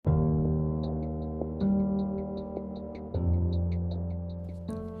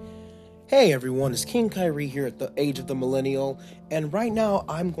Hey everyone, it's King Kyrie here at the Age of the Millennial, and right now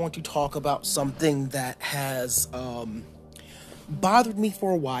I'm going to talk about something that has bothered me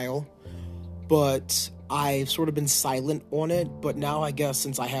for a while, but I've sort of been silent on it, but now I guess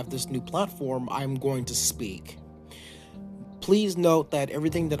since I have this new platform, I'm going to speak. Please note that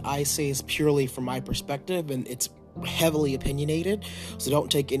everything that I say is purely from my perspective, and it's heavily opinionated, so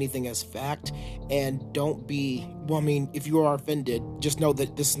don't take anything as fact, and don't be, if you are offended, just know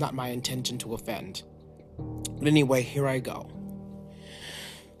that this is not my intention to offend. But anyway, here I go.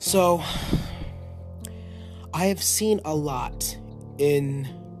 So, I have seen a lot in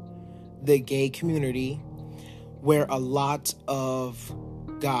the gay community where a lot of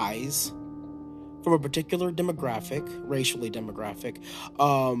guys from a particular demographic, racially demographic,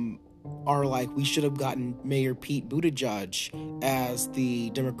 are like, we should have gotten Mayor Pete Buttigieg as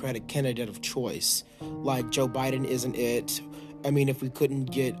the Democratic candidate of choice. Like, Joe Biden isn't it. If we couldn't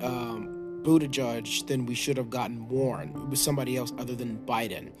get Buttigieg, then we should have gotten Warren. It was somebody else other than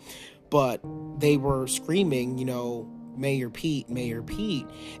Biden. But they were screaming, Mayor Pete,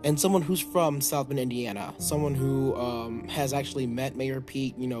 and someone who's from South Bend, Indiana, someone who has actually met Mayor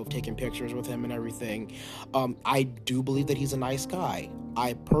Pete, taken pictures with him and everything. I do believe that he's a nice guy.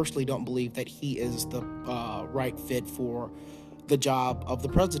 I personally don't believe that he is the right fit for the job of the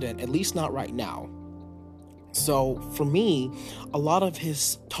president, at least not right now. So for me, a lot of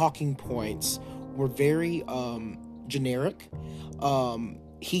his talking points were very generic.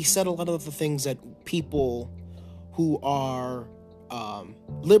 He said a lot of the things that people who are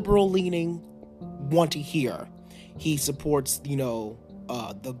liberal-leaning want to hear. He supports,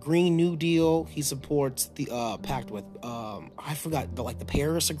 the Green New Deal. He supports the pact with, I forgot, the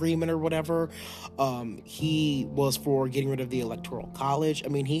Paris Agreement or whatever. He was for getting rid of the Electoral College.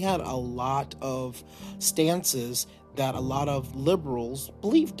 He had a lot of stances that a lot of liberals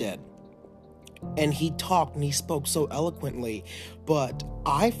believed in. And he talked and he spoke so eloquently. But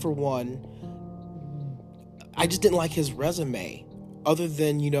I, for one, I just didn't like his resume, other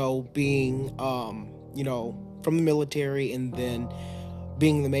than, being, from the military and then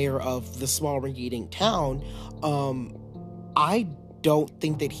being the mayor of the small rinky-dink town. I don't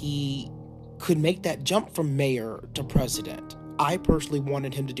think that he could make that jump from mayor to president. I personally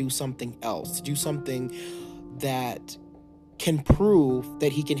wanted him to do something else, to do something that can prove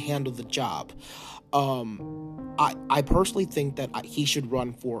that he can handle the job. I personally think that he should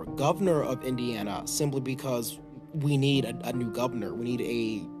run for governor of Indiana, simply because we need a new governor. We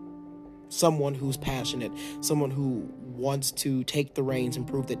need someone who's passionate, someone who wants to take the reins and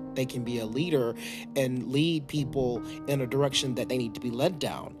prove that they can be a leader and lead people in a direction that they need to be led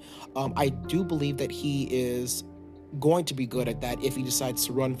down. I do believe that he is going to be good at that if he decides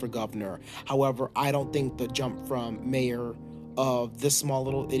to run for governor. However, I don't think the jump from mayor of this small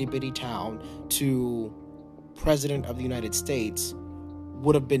little itty-bitty town to president of the United States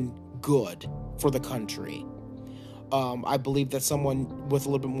would have been good for the country. I believe that someone with a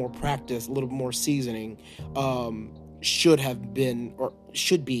little bit more practice, a little bit more seasoning, should have been or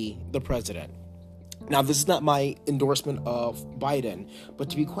should be the president. Now, this is not my endorsement of Biden, but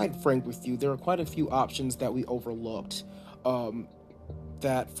to be quite frank with you, there are quite a few options that we overlooked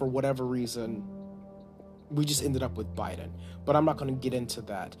that, for whatever reason, we just ended up with Biden. But I'm not going to get into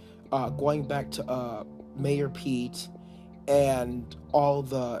that. Going back to Mayor Pete and all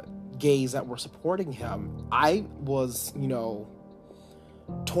the gays that were supporting him, I was,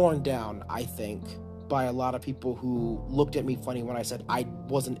 torn down, I think, by a lot of people who looked at me funny when I said I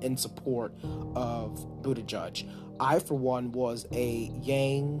wasn't in support of Buttigieg. I, for one, was a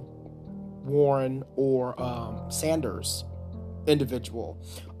Yang, Warren, or Sanders individual.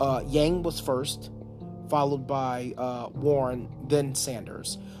 Yang was first, followed by Warren, then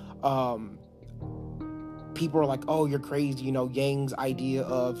Sanders. People are like, oh, you're crazy, Yang's idea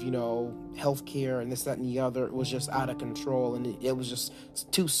of, healthcare and this, that, and the other, it was just out of control, and it was just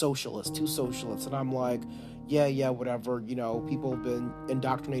too socialist, and I'm like, yeah, whatever, people have been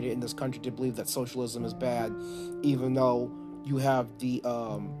indoctrinated in this country to believe that socialism is bad, even though you have the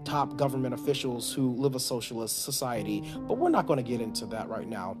top government officials who live a socialist society, but we're not going to get into that right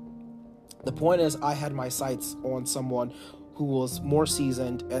now. The point is, I had my sights on someone who was more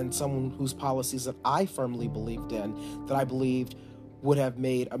seasoned and someone whose policies that I firmly believed in, that I believed would have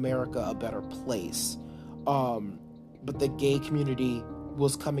made America a better place. But the gay community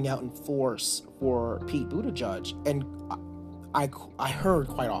was coming out in force for Pete Buttigieg, and I heard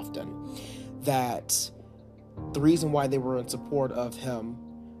quite often that the reason why they were in support of him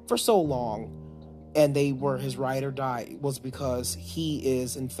for so long, and they were his ride or die, was because he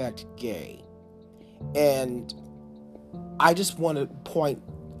is in fact gay. And I just want to point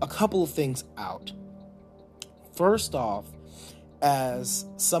a couple of things out. First off, as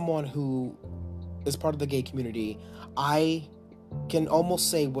someone who is part of the gay community, I can almost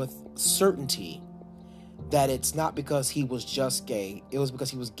say with certainty that it's not because he was just gay. It was because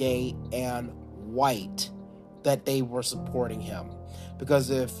he was gay and white that they were supporting him. Because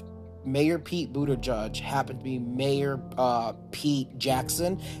if Mayor Pete Buttigieg happened to be Mayor Pete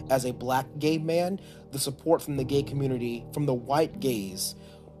Jackson as a black gay man, the support from the gay community, from the white gays,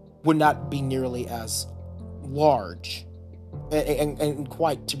 would not be nearly as large. And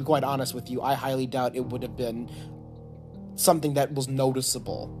quite, to be quite honest with you, I highly doubt it would have been something that was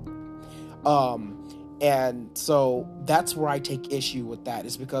noticeable. And so that's where I take issue with that,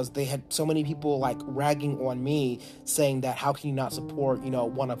 is because they had so many people like ragging on me, saying that how can you not support,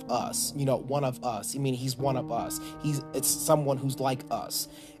 one of us, one of us. I mean, he's one of us. It's someone who's like us.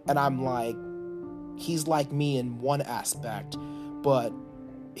 And I'm like, he's like me in one aspect, but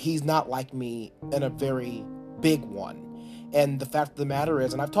he's not like me in a very big one. And the fact of the matter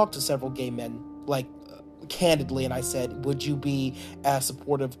is, and I've talked to several gay men, like, candidly, and I said, would you be as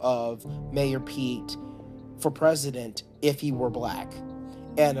supportive of Mayor Pete for president if he were black?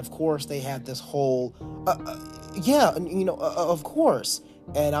 And of course they had this whole of course.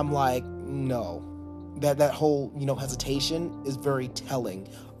 And I'm like, no. That whole hesitation is very telling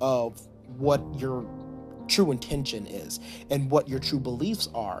of what your true intention is and what your true beliefs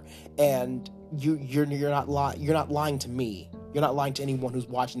are. And you're not lying to me. You're not lying to anyone who's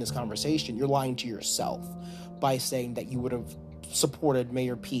watching this conversation. You're lying to yourself by saying that you would have supported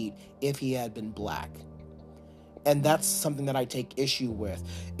Mayor Pete if he had been black. And that's something that I take issue with,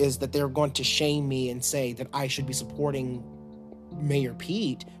 is that they're going to shame me and say that I should be supporting Mayor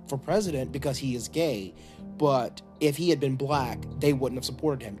Pete for president because he is gay. But if he had been black, they wouldn't have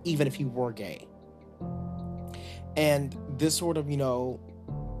supported him, even if he were gay. And this sort of,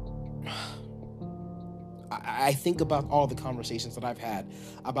 I think about all the conversations that I've had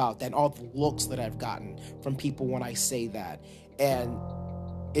about that, all the looks that I've gotten from people when I say that, and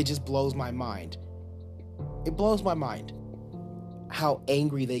it just blows my mind. It blows my mind how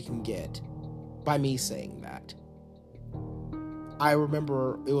angry they can get by me saying that. I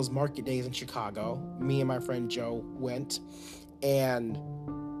remember it was market days in Chicago. Me and my friend Joe went, and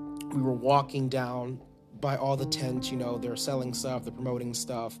we were walking down by all the tents, they're selling stuff, they're promoting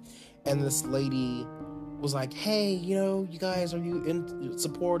stuff, and this lady was like, hey, you guys, are you in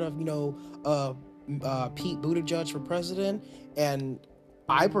support of, Pete Buttigieg for president? And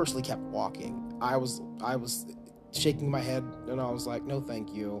I personally kept walking. I was shaking my head, and I was like, no,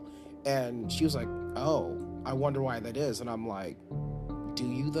 thank you. And she was like, oh, I wonder why that is. And I'm like, do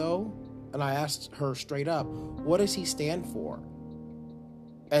you though? And I asked her straight up, what does he stand for?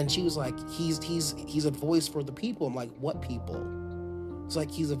 And she was like, he's a voice for the people. I'm like, what people? It's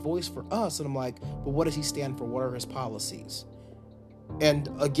like, he's a voice for us. And I'm like, but what does he stand for? What are his policies? And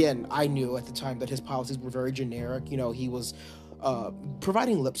again, I knew at the time that his policies were very generic. He was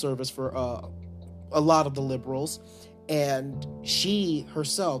providing lip service for a lot of the liberals. And she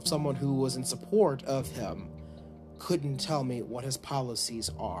herself, someone who was in support of him, couldn't tell me what his policies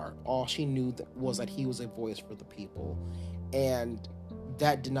are. All she knew was that he was a voice for the people. And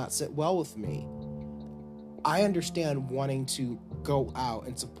that did not sit well with me. I understand wanting to go out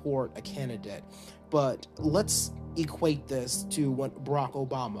and support a candidate, but let's equate this to when Barack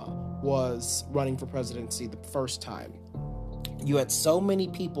Obama was running for presidency the first time. You had so many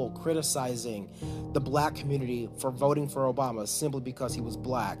people criticizing the black community for voting for Obama simply because he was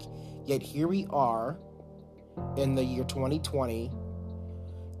black. Yet here we are in the year 2020,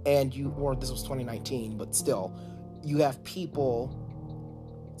 or this was 2019, but still, you have people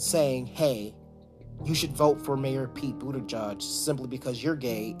saying, hey, you should vote for Mayor Pete Buttigieg simply because you're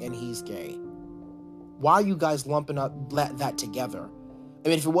gay and he's gay. Why are you guys lumping up that together? I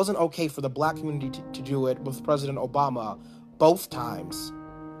mean, if it wasn't okay for the black community to do it with President Obama both times,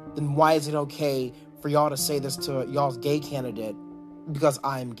 then why is it okay for y'all to say this to y'all's gay candidate because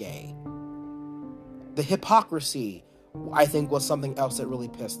I'm gay? The hypocrisy, I think, was something else that really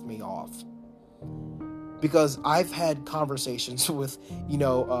pissed me off. Because I've had conversations with,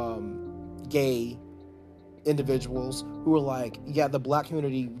 gay individuals who were like, yeah, the black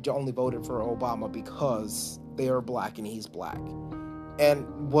community only voted for Obama because they are black and he's black.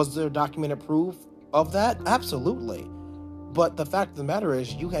 And was there documented proof of that? Absolutely. But the fact of the matter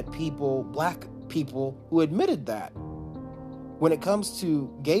is, you had black people who admitted that. When it comes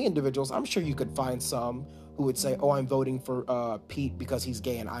to gay individuals, I'm sure you could find some who would say, oh, I'm voting for Pete because he's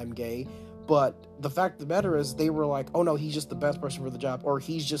gay and I'm gay. But the fact of the matter is, they were like, oh no, he's just the best person for the job, or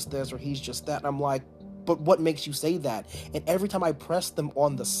he's just this, or he's just that. And I'm like, But what makes you say that? And every time I pressed them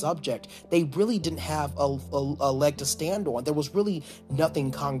on the subject, they really didn't have a leg to stand on. There was really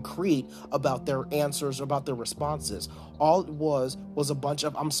nothing concrete about their answers, about their responses. All it was a bunch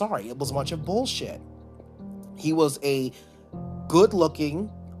of, I'm sorry, it was a bunch of bullshit. He was a good-looking,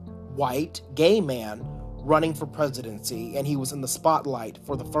 white, gay man running for presidency, and he was in the spotlight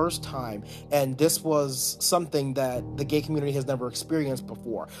for the first time, and this was something that the gay community has never experienced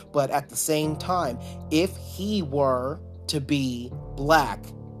before. But at the same time, if he were to be black,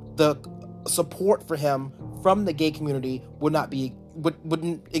 the support for him from the gay community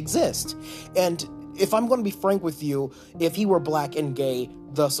wouldn't exist. And if I'm going to be frank with you, if he were black and gay,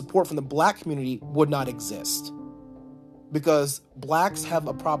 the support from the black community would not exist. Because blacks have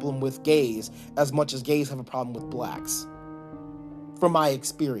a problem with gays as much as gays have a problem with blacks. From my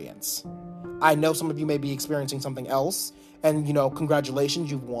experience. I know some of you may be experiencing something else, and, congratulations,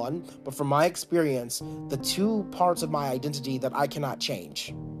 you've won. But from my experience, the two parts of my identity that I cannot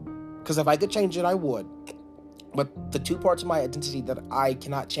change, because if I could change it, I would. But the two parts of my identity that I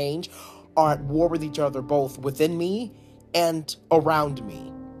cannot change are at war with each other, both within me and around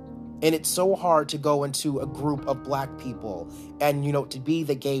me. And it's so hard to go into a group of black people and, to be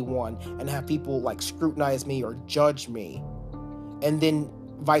the gay one and have people scrutinize me or judge me. And then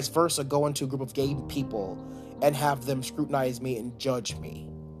vice versa, go into a group of gay people and have them scrutinize me and judge me.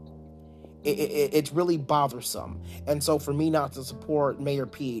 It's really bothersome. And so for me not to support Mayor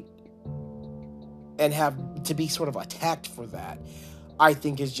Pete and have to be sort of attacked for that, I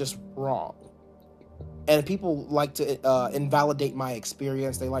think is just wrong. And people like to invalidate my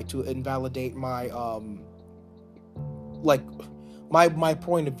experience. They like to invalidate my my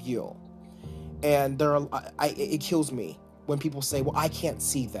point of view. And it kills me when people say, "Well, I can't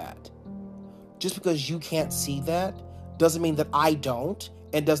see that." Just because you can't see that doesn't mean that I don't,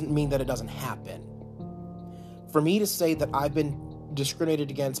 and doesn't mean that it doesn't happen. For me to say that I've been discriminated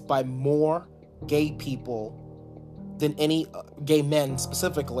against by more gay people than any gay men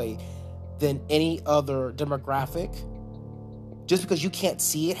specifically, than any other demographic, just because you can't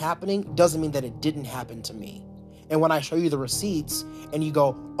see it happening doesn't mean that it didn't happen to me. And when I show you the receipts and you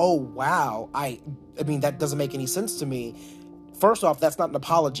go, "Oh wow, I mean that doesn't make any sense to me," first off, that's not an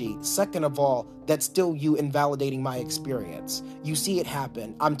apology. Second of all, that's still you invalidating my experience. You see it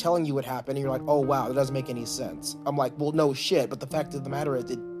happen, I'm telling you it happened, and you're like, "Oh wow, that doesn't make any sense." I'm like, well, no shit, but the fact of the matter is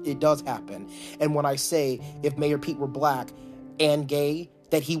it does happen. And when I say if Mayor Pete were black and gay,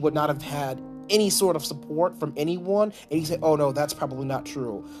 that he would not have had any sort of support from anyone, and you say, "Oh no, that's probably not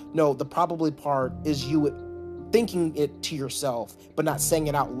true." No, the probably part is you thinking it to yourself, but not saying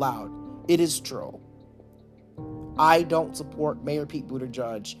it out loud. It is true. I don't support Mayor Pete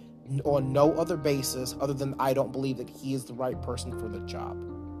Buttigieg on no other basis other than I don't believe that he is the right person for the job.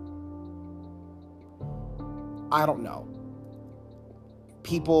 I don't know.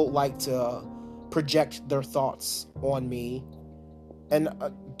 People like to project their thoughts on me. And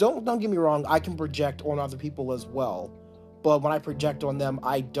don't get me wrong, I can project on other people as well. But when I project on them,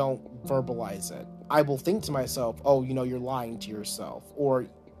 I don't verbalize it. I will think to myself, "Oh, you're lying to yourself," or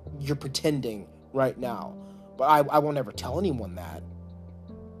 "You're pretending right now." But I won't ever tell anyone that.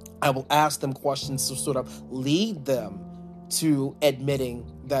 I will ask them questions to sort of lead them to admitting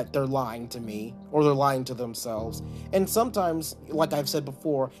that they're lying to me or they're lying to themselves. And sometimes, like I've said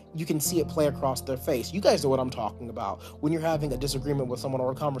before, you can see it play across their face. You guys know what I'm talking about. When you're having a disagreement with someone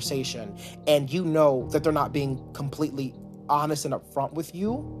or a conversation and you know that they're not being completely honest and upfront with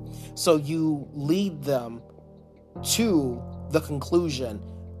you, so you lead them to the conclusion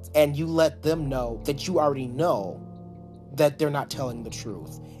and you let them know that you already know that they're not telling the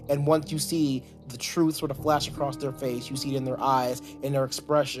truth. And once you see the truth sort of flash across their face, you see it in their eyes, in their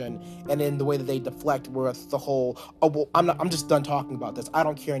expression, and in the way that they deflect with the whole, "Oh, well, I'm just done talking about this. I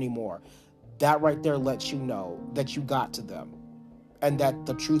don't care anymore." That right there lets you know that you got to them and that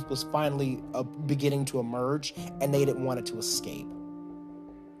the truth was finally beginning to emerge and they didn't want it to escape.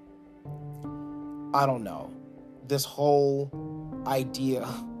 I don't know. This whole idea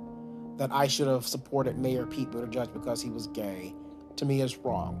that I should have supported Mayor Pete Buttigieg because he was gay, to me, is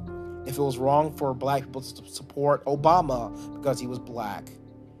wrong. If it was wrong for black people to support Obama because he was black,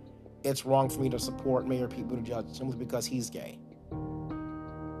 it's wrong for me to support Mayor Pete Buttigieg simply because he's gay.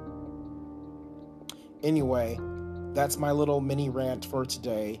 Anyway, that's my little mini rant for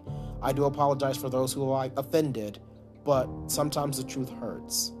today. I do apologize for those who I offended, but sometimes the truth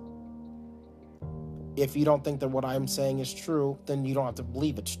hurts. If you don't think that what I'm saying is true, then you don't have to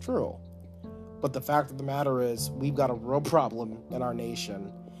believe it's true. But the fact of the matter is, we've got a real problem in our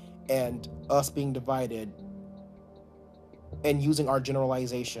nation, and us being divided and using our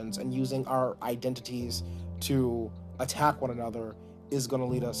generalizations and using our identities to attack one another is going to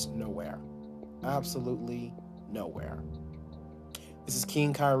lead us nowhere. Absolutely nowhere. This is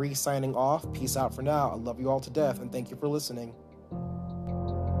King Kyrie signing off. Peace out for now. I love you all to death, and thank you for listening.